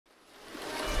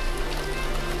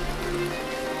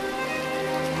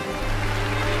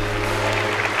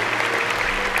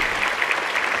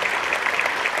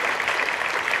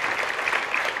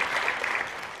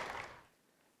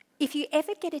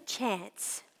get a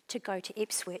chance to go to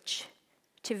Ipswich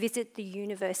to visit the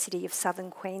University of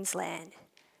Southern Queensland,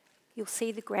 you'll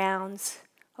see the grounds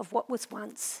of what was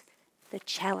once the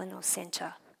Challinor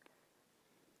Centre,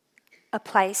 a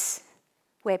place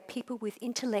where people with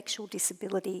intellectual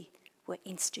disability were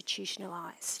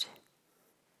institutionalised.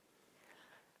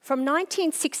 From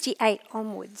 1968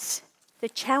 onwards, the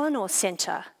Challinor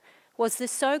Centre was the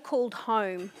so-called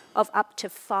home of up to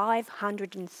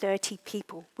 530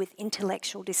 people with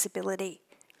intellectual disability.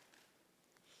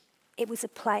 It was a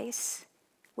place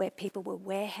where people were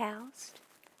warehoused,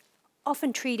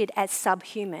 often treated as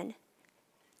subhuman,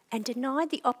 and denied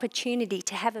the opportunity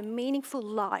to have a meaningful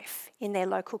life in their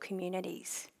local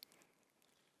communities.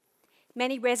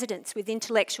 Many residents with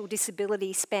intellectual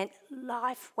disability spent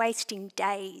life-wasting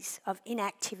days of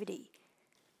inactivity.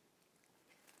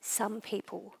 Some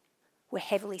people were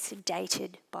heavily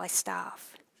sedated by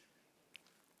staff,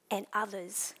 and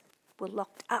others were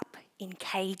locked up in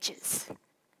cages.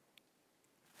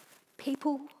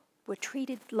 People were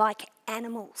treated like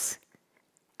animals,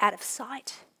 out of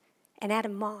sight and out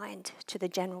of mind to the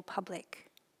general public.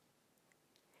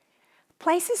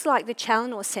 Places like the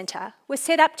Challinor Centre were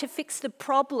set up to fix the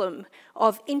problem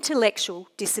of intellectual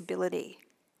disability.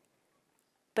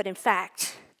 But in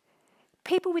fact,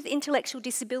 people with intellectual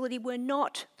disability were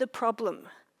not the problem.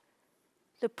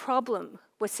 The problem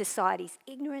was society's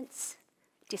ignorance,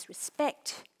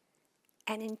 disrespect,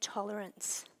 and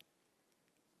intolerance.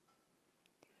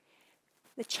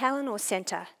 The Challinor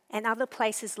Centre and other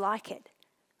places like it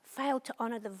failed to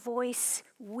honour the voice,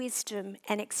 wisdom,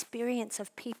 and experience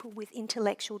of people with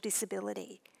intellectual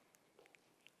disability.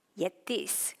 Yet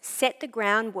this set the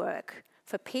groundwork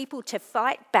for people to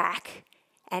fight back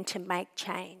and to make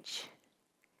change.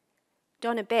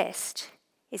 Donna Best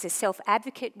is a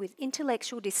self-advocate with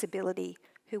intellectual disability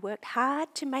who worked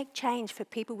hard to make change for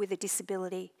people with a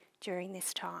disability during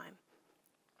this time.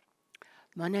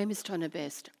 My name is Donna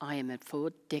Best. I am a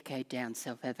 4-decade-down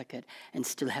self-advocate and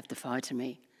still have the fight in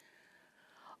me.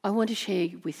 I want to share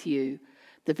with you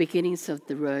the beginnings of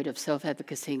the road of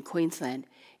self-advocacy in Queensland.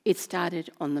 It started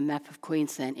on the map of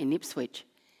Queensland in Ipswich.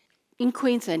 In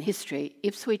Queensland history,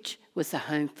 Ipswich was the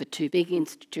home for 2 big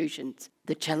institutions,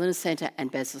 the Challinor Centre and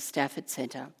Basil Stafford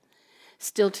Centre.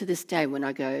 Still to this day, when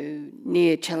I go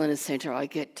near Challinor Centre, I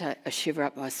get a shiver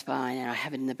up my spine and I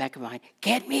have it in the back of my mind,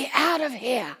 get me out of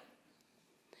here!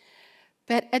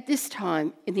 But at this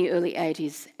time, in the early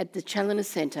 80s, at the Challinor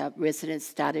Centre, residents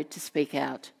started to speak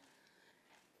out.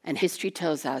 And history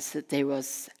tells us that there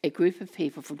was a group of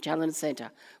people from Challinor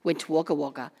Centre went to Wagga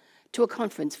Wagga to a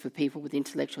conference for people with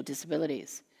intellectual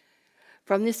disabilities.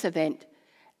 From this event,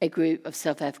 a group of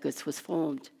self-advocates was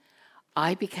formed.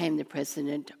 I became the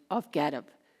president of GADP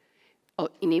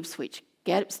in Ipswich.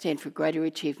 GADP stands for Greater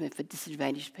Achievement for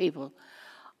Disadvantaged People.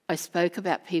 I spoke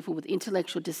about people with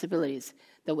intellectual disabilities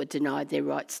that were denied their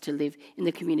rights to live in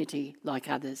the community like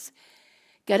others.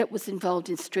 GADP was involved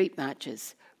in street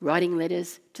marches, writing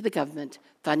letters to the government,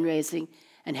 fundraising,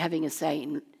 and having a say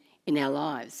in our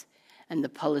lives and the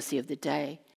policy of the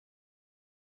day.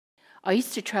 I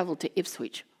used to travel to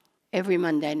Ipswich every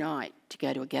Monday night to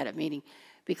go to a GADP meeting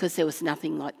because there was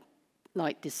nothing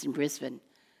like this in Brisbane.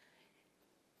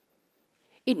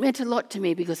 It meant a lot to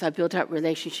me because I built up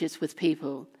relationships with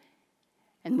people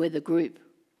and where the group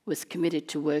was committed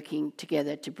to working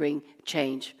together to bring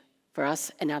change for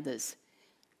us and others.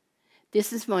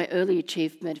 This is my early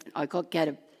achievement. I got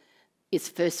GADP its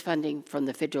first funding from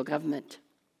the federal government.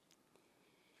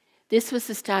 This was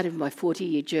the start of my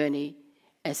 40-year journey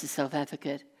as a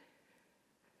self-advocate.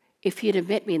 If you'd have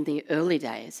met me in the early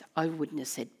days, I wouldn't have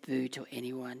said boo to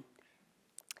anyone.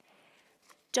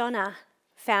 Donna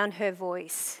found her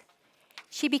voice.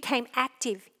 She became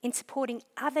active in supporting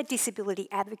other disability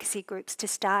advocacy groups to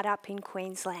start up in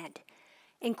Queensland,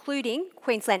 including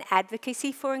Queensland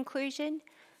Advocacy for Inclusion,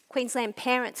 Queensland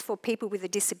Parents for People with a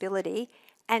Disability,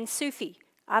 and SUFI,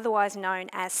 otherwise known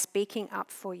as Speaking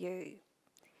Up for You.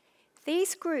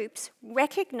 These groups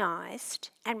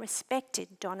recognised and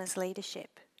respected Donna's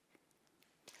leadership.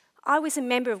 I was a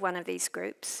member of one of these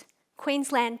groups,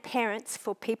 Queensland Parents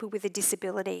for People with a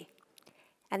Disability,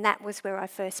 and that was where I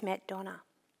first met Donna.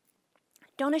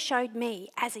 Donna showed me,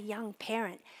 as a young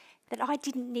parent, that I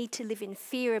didn't need to live in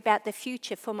fear about the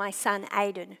future for my son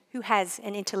Aidan, who has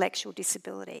an intellectual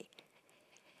disability.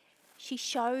 She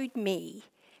showed me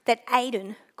that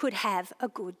Aidan could have a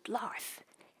good life,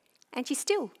 and she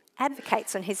still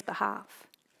advocates on his behalf.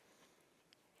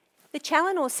 The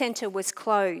Challinor Centre was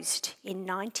closed in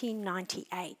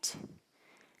 1998.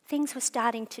 Things were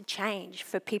starting to change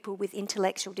for people with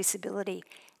intellectual disability,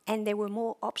 and there were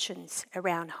more options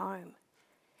around home.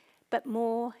 but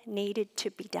more needed to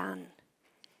be done.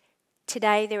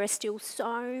 Today, there are still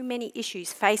so many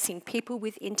issues facing people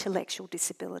with intellectual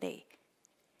disability.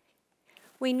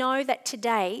 We know that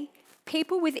today,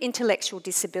 people with intellectual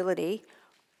disability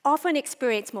often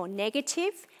experience more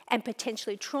negative and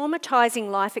potentially traumatising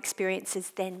life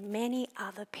experiences than many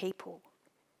other people.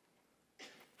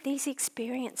 These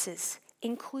experiences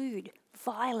include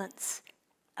violence,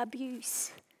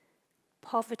 abuse,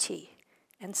 poverty,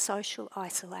 and social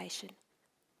isolation.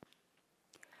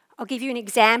 I'll give you an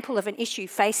example of an issue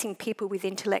facing people with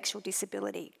intellectual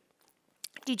disability.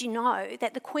 Did you know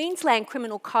that the Queensland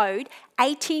Criminal Code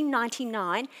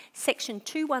 1899, section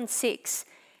 216,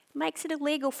 makes it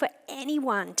illegal for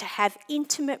anyone to have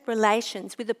intimate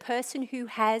relations with a person who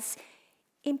has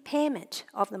impairment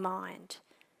of the mind?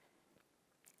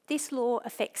 This law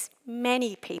affects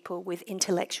many people with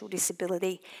intellectual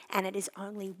disability, and it is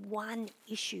only one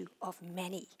issue of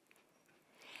many.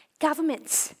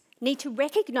 Governments need to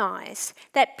recognise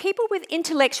that people with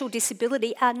intellectual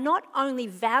disability are not only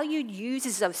valued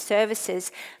users of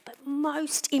services, but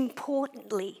most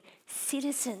importantly,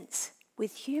 citizens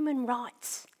with human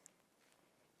rights.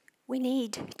 We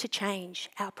need to change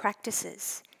our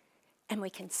practices, and we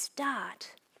can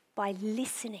start by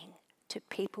listening to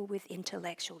people with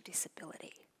intellectual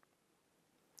disability.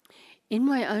 In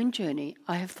my own journey,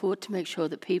 I have fought to make sure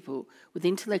that people with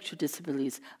intellectual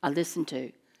disabilities are listened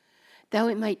to. Though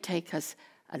it may take us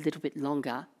a little bit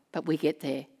longer, but we get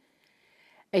there.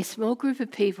 A small group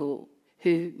of people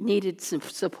who needed some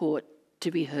support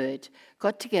to be heard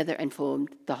got together and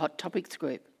formed the Hot Topics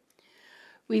group.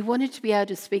 We wanted to be able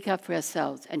to speak up for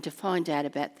ourselves and to find out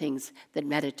about things that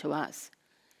mattered to us.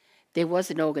 There was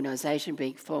an organisation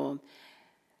being formed,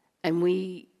 and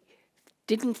we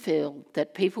didn't feel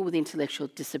that people with intellectual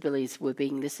disabilities were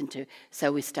being listened to,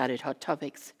 so we started Hot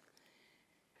Topics.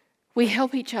 We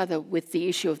help each other with the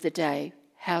issue of the day,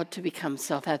 how to become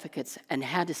self-advocates and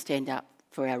how to stand up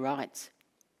for our rights.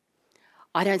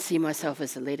 I don't see myself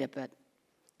as a leader, but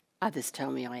others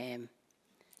tell me I am.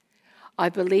 I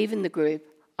believe in the group.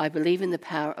 I believe in the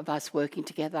power of us working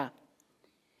together.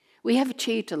 We have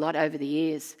achieved a lot over the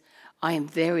years. I am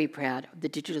very proud of the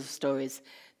digital stories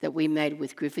that we made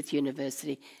with Griffith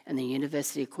University and the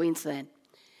University of Queensland.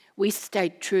 We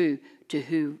stayed true to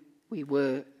who we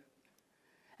were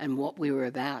and what we were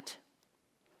about.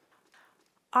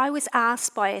 I was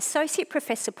asked by Associate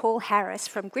Professor Paul Harris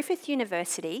from Griffith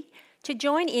University to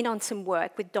join in on some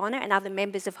work with Donna and other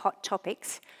members of Hot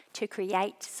Topics to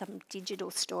create some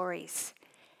digital stories.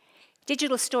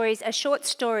 Digital stories are short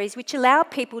stories which allow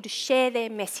people to share their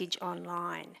message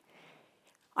online.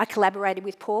 I collaborated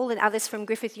with Paul and others from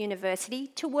Griffith University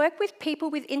to work with people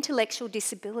with intellectual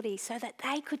disability so that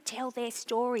they could tell their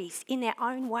stories in their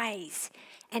own ways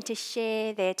and to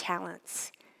share their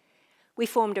talents. We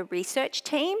formed a research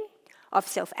team of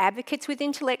self-advocates with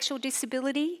intellectual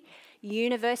disability,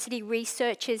 university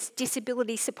researchers,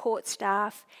 disability support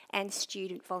staff, and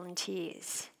student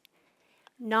volunteers.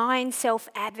 9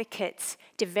 self-advocates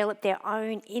developed their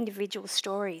own individual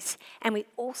stories, and we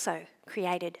also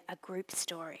created a group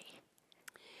story.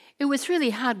 It was really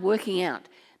hard working out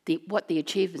what the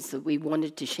achievements that we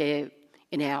wanted to share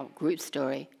in our group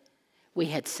story. We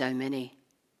had so many.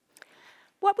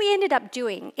 What we ended up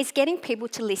doing is getting people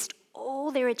to list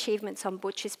all their achievements on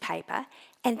butcher's paper,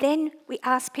 and then we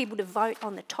asked people to vote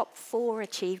on the top 4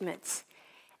 achievements.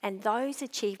 And those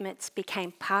achievements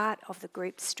became part of the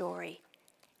group story.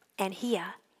 And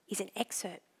here is an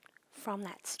excerpt from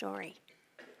that story.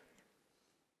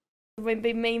 We've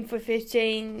been meeting for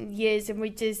 15 years and we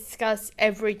discuss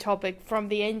every topic from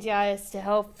the NDIS to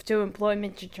health to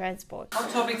employment to transport. Hot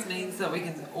Topics means that we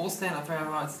can all stand up for our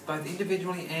rights, both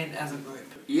individually and as a group.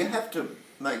 You have to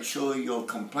make sure your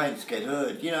complaints get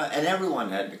heard, and everyone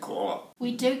had to call up.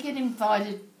 We do get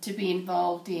invited to be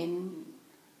involved in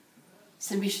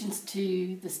submissions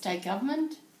to the state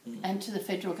government and to the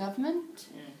federal government.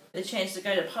 The chance to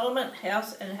go to Parliament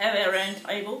House and have our own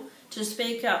table to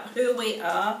speak up who we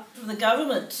are from the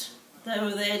government. They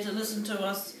were there to listen to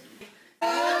us.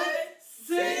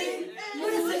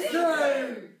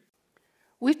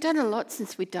 We've done a lot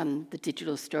since we've done the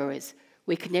digital stories.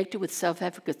 We connected with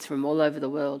self-advocates from all over the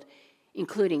world,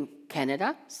 including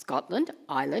Canada, Scotland,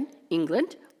 Ireland,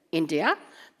 England, India,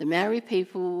 the Maori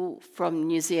people from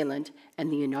New Zealand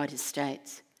and the United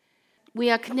States. We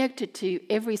are connected to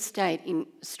every state in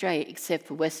Australia except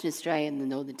for Western Australia and the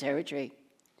Northern Territory.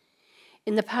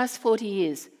 In the past 40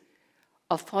 years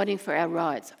of fighting for our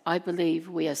rights, I believe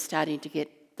we are starting to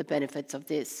get the benefits of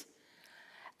this.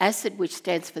 ASID, which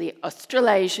stands for the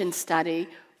Australasian Study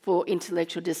for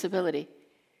Intellectual Disability.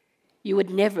 You would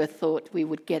never have thought we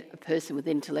would get a person with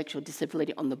intellectual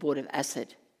disability on the board of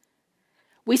ASID.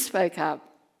 We spoke up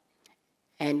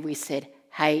and we said,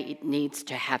 hey, it needs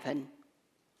to happen.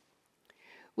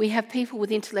 We have people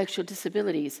with intellectual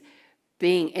disabilities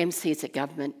being MCs at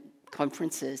government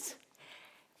conferences.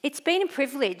 It's been a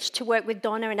privilege to work with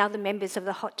Donna and other members of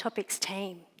the Hot Topics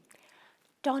team.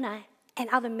 Donna and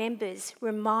other members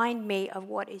remind me of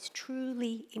what is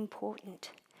truly important.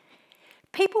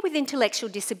 People with intellectual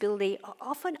disability are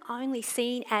often only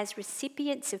seen as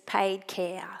recipients of paid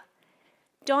care.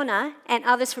 Donna and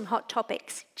others from Hot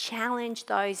Topics challenge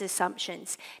those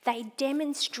assumptions. They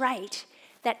demonstrate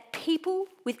that people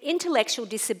with intellectual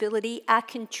disability are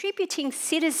contributing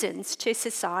citizens to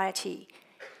society.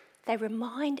 They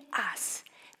remind us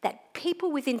that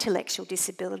people with intellectual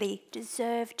disability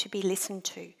deserve to be listened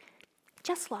to,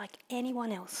 just like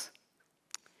anyone else.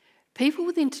 People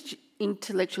with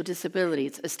intellectual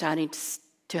disabilities are starting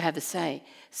to have a say.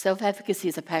 Self-advocacy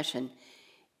is a passion.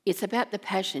 It's about the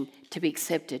passion to be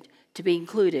accepted, to be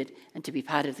included, and to be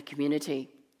part of the community.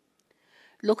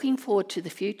 Looking forward to the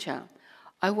future,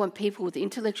 I want people with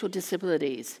intellectual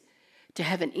disabilities to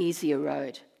have an easier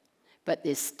road, but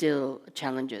there's still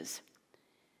challenges.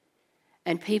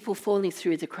 And people falling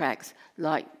through the cracks,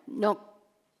 like not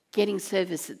getting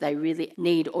service that they really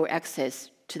need or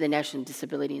access to the National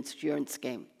Disability Insurance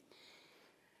Scheme.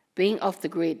 Being off the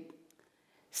grid,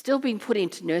 still being put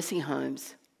into nursing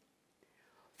homes,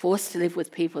 forced to live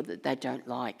with people that they don't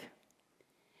like.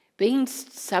 Being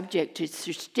subject to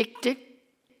restricted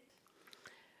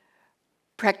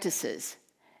practices,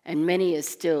 and many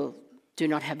still do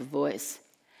not have a voice.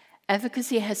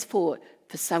 Advocacy has fought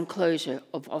for some closure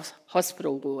of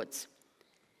hospital wards,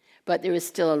 but there is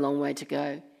still a long way to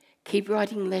go. Keep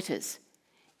writing letters.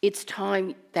 It's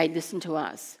time they listen to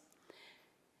us.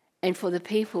 And for the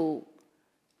people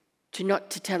not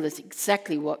to tell us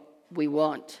exactly what we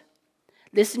want.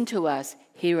 Listen to us,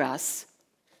 hear us.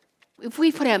 If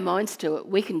we put our minds to it,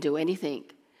 we can do anything.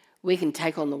 We can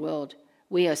take on the world.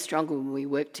 We are stronger when we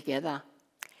work together.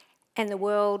 And the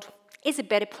world is a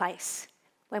better place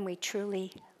when we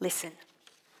truly listen.